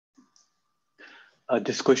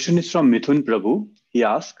This question is from Mithun Prabhu. He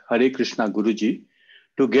asked, Hare Krishna Guruji,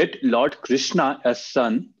 to get Lord Krishna as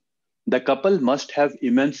son, the couple must have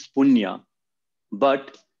immense punya,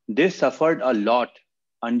 but they suffered a lot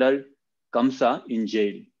under Kamsa in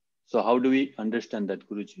jail. So how do we understand that,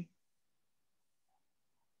 Guruji?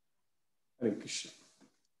 Hare Krishna.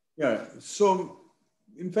 Yeah, so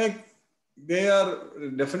in fact, they are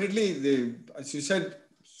definitely, as you said,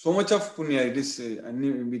 so much of punya. It is,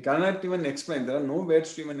 and we cannot even explain. There are no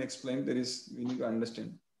words to even explain. We need to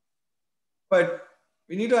understand. But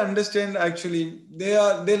we need to understand actually,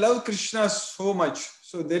 they love Krishna so much.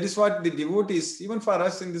 So that is what the devotees, even for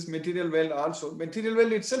us in this material world also, material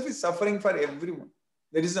world itself is suffering for everyone.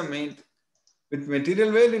 That is the main thing. With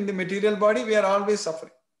material world, in the material body, we are always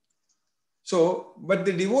suffering. So, but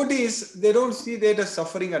the devotees, they don't see that as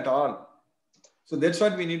suffering at all. So that's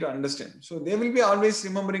what we need to understand. So they will be always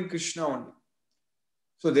remembering Krishna only.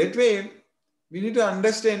 So that way, we need to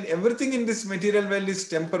understand everything in this material world is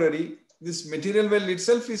temporary. This material world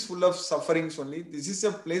itself is full of sufferings only. This is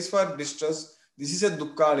a place for distress. This is a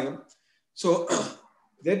dukkhalayam. So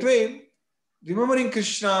that way, remembering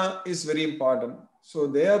Krishna is very important. So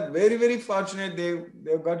they are very, very fortunate.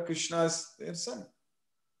 They've got Krishna as their son.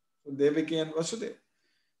 So Devaki and Vasudeva.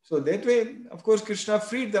 So that way, of course, Krishna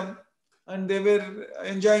freed them and they were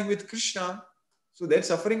enjoying with Krishna. So that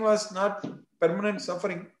suffering was not permanent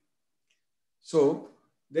suffering. So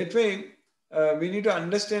that way, we need to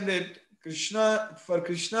understand that Krishna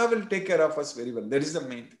will take care of us very well. That is the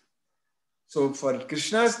main thing. So for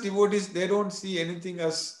Krishna's devotees, they don't see anything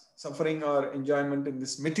as suffering or enjoyment in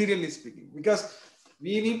this materially speaking, because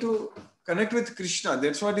we need to connect with Krishna.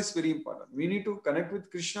 That's what is very important. We need to connect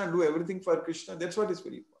with Krishna, do everything for Krishna. That's what is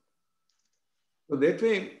very important. So that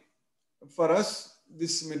way, for us,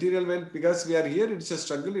 this material world, because we are here, it's a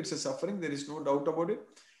struggle, it's a suffering. There is no doubt about it.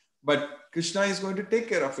 But Krishna is going to take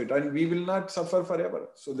care of it and we will not suffer forever.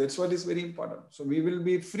 So that's what is very important. So we will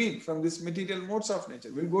be freed from this material modes of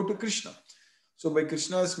nature. We'll go to Krishna. So by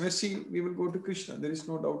Krishna's mercy, we will go to Krishna. There is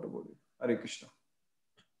no doubt about it. Hare Krishna.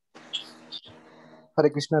 Hare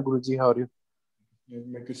Krishna, Guruji. How are you?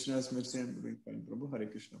 By Krishna's mercy, I'm doing fine, Prabhu. Hare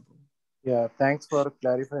Krishna, Prabhu. Yeah, thanks for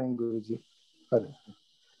clarifying, Guruji.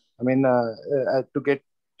 I mean, to get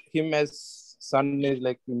him as son is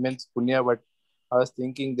like immense punya, but I was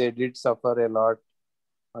thinking they did suffer a lot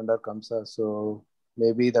under Kamsa. So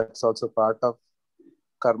maybe that's also part of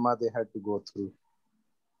karma they had to go through.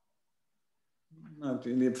 Not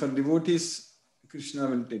really. For devotees, Krishna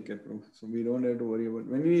will take care, Prabhu. So we don't have to worry about it.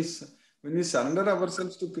 When we surrender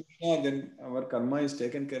ourselves to Krishna, then our karma is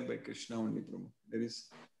taken care by Krishna only, Prabhu. There is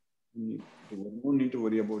no need to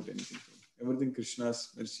worry about anything. Prabhu. Everything Krishna's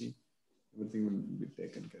mercy, everything will be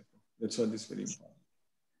taken care of. That's what is very important.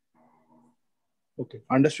 Okay,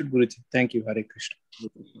 understood, Guruji. Thank you, Hare Krishna. Hare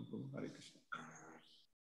Krishna, Prabhu. Hare Krishna.